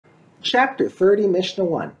Chapter 30, Mishnah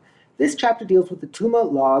 1. This chapter deals with the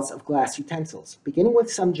Tuma laws of glass utensils, beginning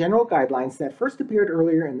with some general guidelines that first appeared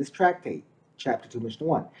earlier in this tractate, Chapter 2, Mishnah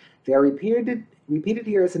 1. They are repeated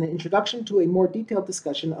here as an introduction to a more detailed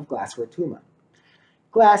discussion of glassware Tuma.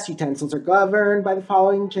 Glass utensils are governed by the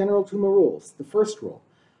following general Tuma rules. The first rule: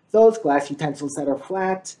 those glass utensils that are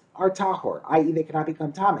flat are tahor, i.e. they cannot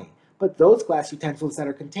become tame, but those glass utensils that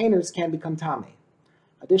are containers can become tame.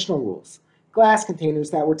 Additional rules: glass containers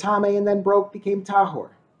that were tame and then broke become tahor.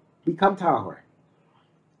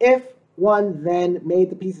 If one then made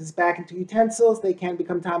the pieces back into utensils, they can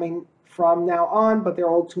become tame from now on, but their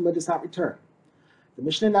old tuma does not return. The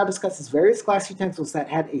Mishnah now discusses various glass utensils that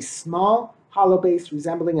had a small, hollow base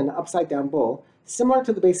resembling an upside-down bowl, similar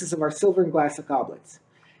to the bases of our silver and glass goblets.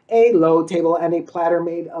 A low table and a platter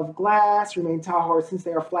made of glass remain tahor since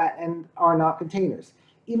they are flat and are not containers,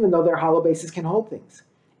 even though their hollow bases can hold things.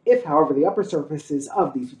 If, however, the upper surfaces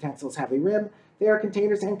of these utensils have a rim, they are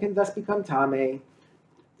containers and can thus become tame.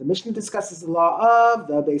 The Mishnah discusses the law of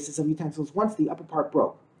the bases of utensils once the upper part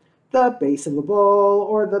broke. The base of a bowl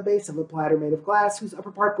or the base of a platter made of glass whose upper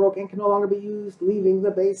part broke and can no longer be used, leaving the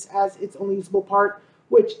base as its only usable part,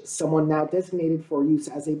 which someone now designated for use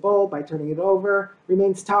as a bowl by turning it over,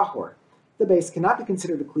 remains tahor. The base cannot be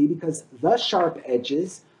considered a kli because the sharp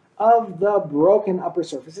edges of the broken upper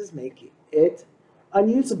surfaces make it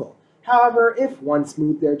unusable. However, if one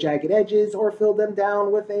smoothed their jagged edges or filled them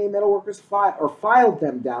down with a metalworker's file, or filed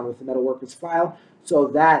them down with a metalworker's file so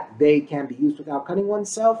that they can be used without cutting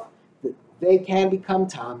oneself, they can become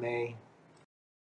tame.